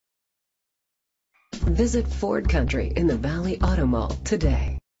Visit Ford Country in the Valley Auto Mall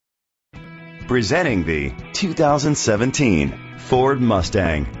today. Presenting the 2017 Ford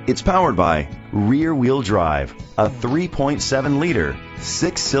Mustang. It's powered by rear-wheel drive, a 3.7-liter,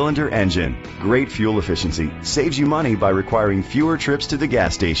 6-cylinder engine. Great fuel efficiency saves you money by requiring fewer trips to the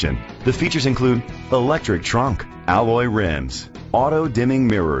gas station. The features include electric trunk, alloy rims, auto-dimming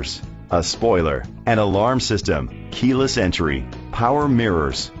mirrors, a spoiler, an alarm system, keyless entry, power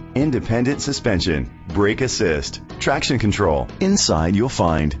mirrors, independent suspension, brake assist, traction control. Inside you'll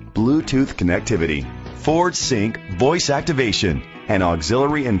find Bluetooth connectivity, Ford Sync voice activation, and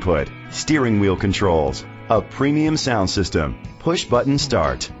auxiliary input, steering wheel controls, a premium sound system, push button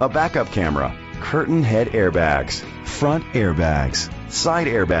start, a backup camera, curtain head airbags, front airbags, side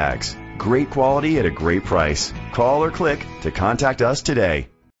airbags. Great quality at a great price. Call or click to contact us today.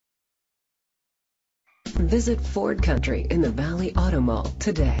 Visit Ford Country in the Valley Auto Mall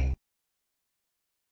today.